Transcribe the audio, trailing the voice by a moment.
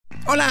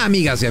Hola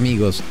amigas y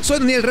amigos, soy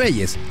Daniel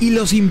Reyes y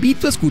los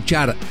invito a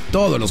escuchar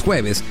todos los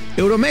jueves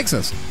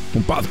Euromexas,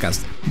 un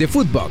podcast de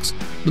Footbox,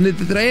 donde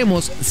te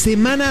traemos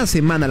semana a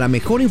semana la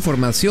mejor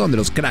información de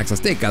los cracks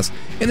aztecas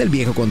en el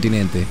viejo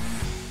continente.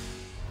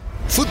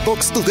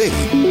 Footbox Today,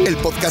 el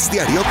podcast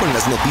diario con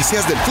las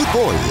noticias del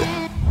fútbol.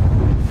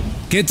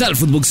 ¿Qué tal,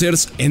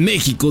 Footboxers? En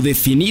México,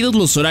 definidos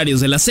los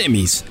horarios de las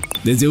semis.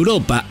 Desde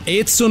Europa,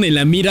 Edson en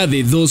la mira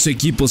de dos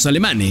equipos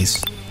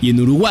alemanes. Y en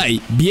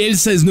Uruguay,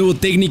 Bielsa es nuevo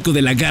técnico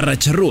de la Garra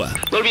Charrúa.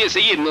 No olvides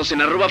seguirnos en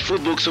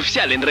 @Footbox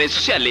en redes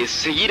sociales,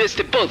 seguir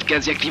este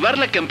podcast y activar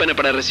la campana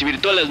para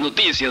recibir todas las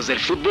noticias del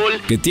fútbol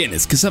que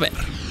tienes que saber.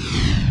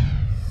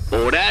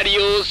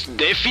 Horarios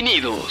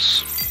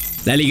definidos.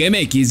 La Liga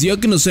MX dio a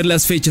conocer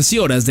las fechas y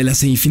horas de las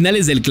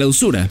semifinales del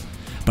Clausura.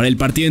 Para el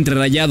partido entre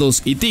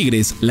Rayados y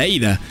Tigres, la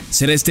ida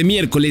será este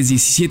miércoles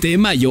 17 de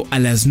mayo a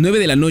las 9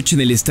 de la noche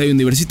en el Estadio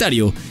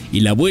Universitario y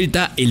la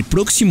vuelta el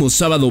próximo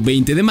sábado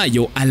 20 de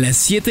mayo a las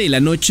 7 de la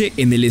noche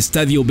en el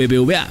Estadio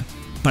BBVA.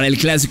 Para el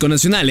Clásico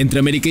Nacional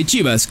entre América y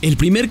Chivas, el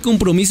primer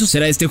compromiso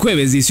será este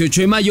jueves 18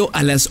 de mayo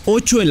a las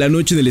 8 de la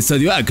noche en el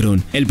Estadio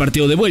Akron. El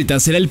partido de vuelta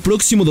será el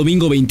próximo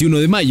domingo 21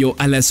 de mayo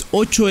a las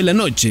 8 de la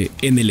noche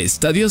en el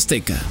Estadio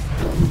Azteca.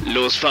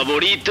 Los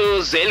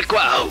favoritos del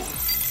Cuau.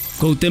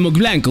 Cuauhtémoc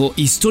Blanco,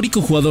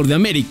 histórico jugador de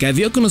América,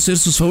 dio a conocer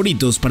sus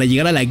favoritos para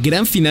llegar a la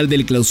gran final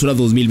del Clausura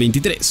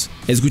 2023.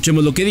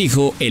 Escuchemos lo que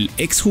dijo el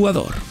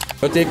exjugador.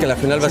 Yo te digo que la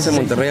final va a ser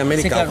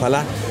Monterrey-América, sí, claro.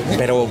 Ojalá,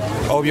 pero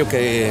obvio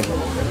que,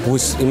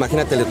 pues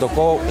imagínate, le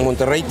tocó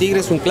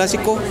Monterrey-Tigres, un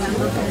clásico,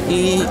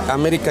 y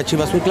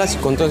América-Chivas, un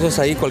clásico, entonces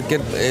ahí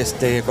cualquier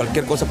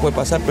cosa puede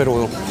pasar,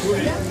 pero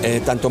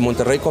tanto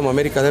Monterrey como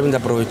América deben de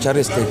aprovechar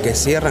que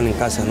cierran en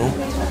casa, ¿no?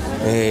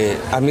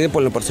 A mí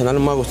por lo personal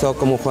no me ha gustado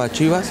cómo juega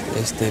Chivas,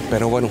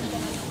 pero bueno,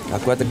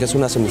 acuérdate que es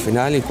una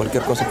semifinal y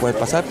cualquier cosa puede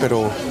pasar,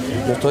 pero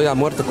yo estoy a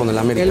muerte con el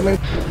América.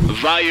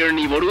 Bayern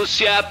y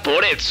Borussia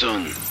por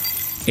Edson.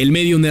 El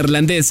medio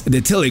neerlandés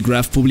The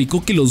Telegraph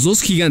publicó que los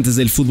dos gigantes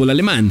del fútbol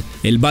alemán,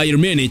 el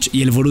Bayern Múnich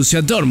y el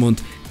Borussia Dortmund,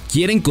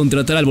 quieren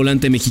contratar al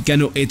volante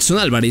mexicano Edson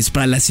Álvarez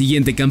para la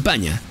siguiente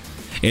campaña.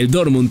 El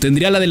Dortmund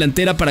tendría la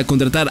delantera para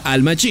contratar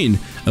al Machín,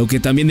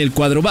 aunque también el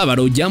cuadro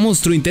bávaro ya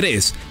mostró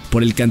interés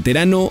por el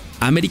canterano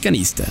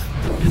americanista.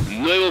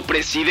 Nuevo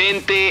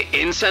presidente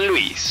en San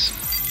Luis.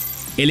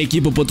 El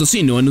equipo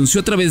potosino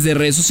anunció a través de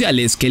redes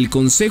sociales que el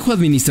Consejo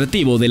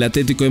Administrativo del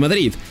Atlético de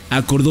Madrid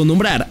acordó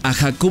nombrar a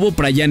Jacobo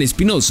Prayán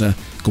Espinosa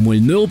como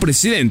el nuevo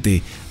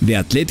presidente de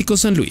Atlético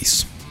San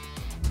Luis.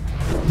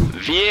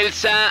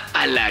 Bielsa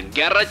a la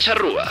Garra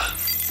Charrúa.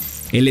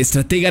 El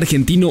estratega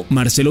argentino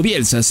Marcelo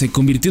Bielsa se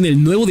convirtió en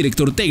el nuevo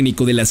director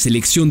técnico de la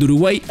selección de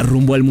Uruguay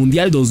rumbo al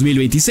Mundial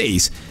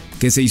 2026,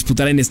 que se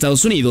disputará en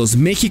Estados Unidos,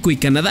 México y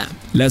Canadá.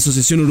 La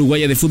Asociación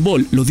Uruguaya de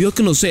Fútbol lo dio a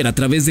conocer a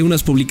través de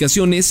unas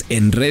publicaciones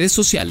en redes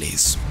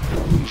sociales.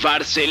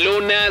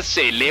 Barcelona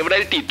celebra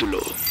el título.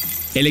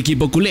 El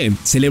equipo culé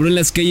celebró en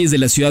las calles de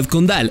la ciudad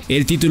condal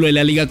el título de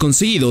la liga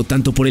conseguido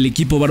tanto por el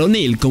equipo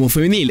varonil como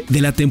femenil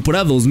de la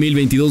temporada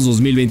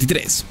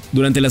 2022-2023.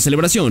 Durante la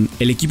celebración,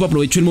 el equipo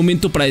aprovechó el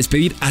momento para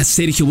despedir a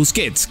Sergio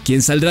Busquets,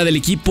 quien saldrá del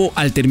equipo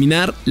al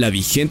terminar la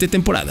vigente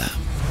temporada.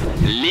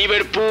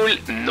 Liverpool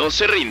no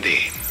se rinde.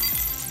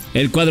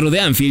 El cuadro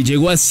de Anfield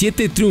llegó a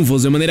 7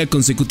 triunfos de manera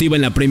consecutiva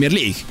en la Premier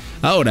League.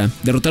 Ahora,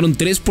 derrotaron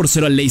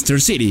 3-0 al Leicester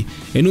City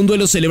en un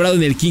duelo celebrado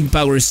en el King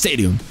Power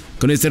Stadium.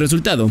 Con este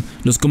resultado,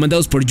 los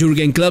comandados por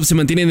Jürgen Klopp se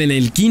mantienen en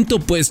el quinto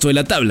puesto de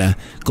la tabla,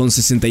 con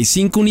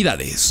 65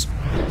 unidades.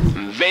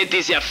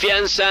 Betis se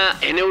afianza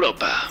en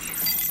Europa.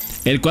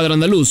 El cuadro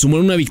andaluz sumó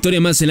una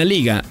victoria más en la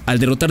liga, al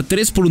derrotar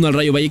 3-1 al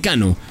Rayo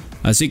Vallecano.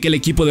 Así que el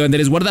equipo de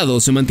Andrés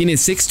Guardado se mantiene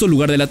sexto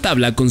lugar de la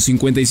tabla con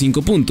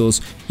 55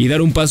 puntos y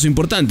dar un paso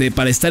importante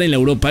para estar en la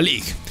Europa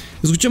League.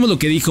 Escuchemos lo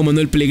que dijo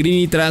Manuel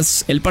Pellegrini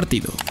tras el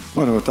partido.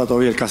 Bueno, está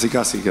todavía el casi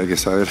que hay que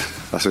saber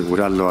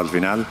asegurarlo al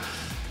final.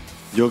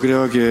 Yo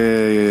creo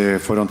que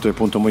fueron 3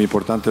 puntos muy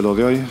importantes los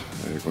de hoy,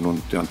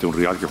 ante un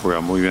rival que juega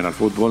muy bien al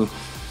fútbol.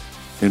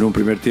 En un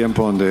primer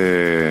tiempo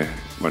donde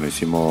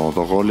hicimos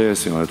 2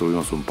 goles y donde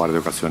tuvimos un par de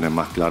ocasiones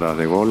más claras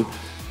de gol.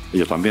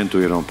 Ellos también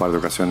tuvieron un par de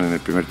ocasiones en el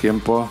primer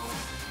tiempo.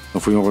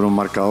 Nos fuimos con un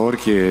marcador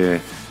que,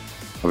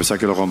 a pesar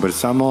que lo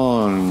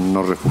conversamos,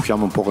 nos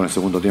refugiamos un poco en el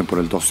segundo tiempo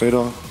en el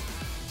 2-0.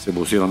 Se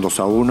pusieron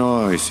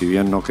 2-1 y si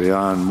bien no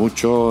creaban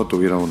mucho,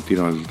 tuvieron un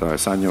tiro en el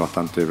travesaño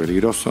bastante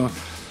peligroso.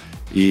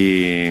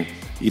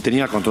 Y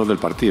tenía control del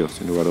partido,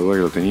 sin lugar a dudas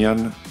que lo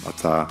tenían.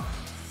 Hasta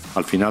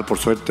al final, por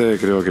suerte,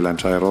 creo que la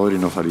entrada de Rodri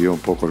nos salió un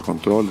poco el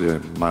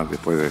control, más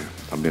después de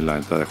también la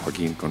entrada de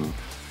Joaquín con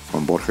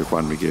Borja y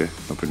Juanmi, que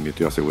nos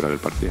permitió asegurar el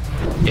partido.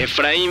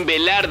 Efraín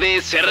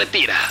Velarde se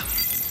retira.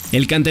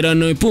 El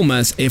canterano de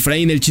Pumas,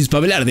 Efraín El Chispa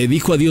Velarde,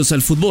 dijo adiós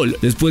al fútbol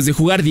después de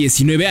jugar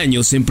 19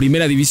 años en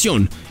Primera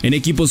División, en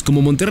equipos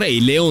como Monterrey,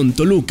 León,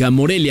 Toluca,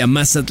 Morelia,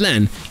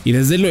 Mazatlán y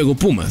desde luego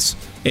Pumas.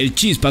 El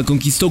Chispa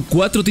conquistó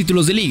 4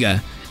 títulos de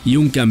liga y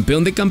un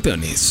campeón de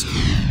campeones.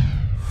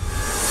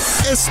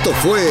 Esto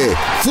fue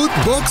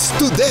Footbox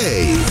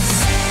Today.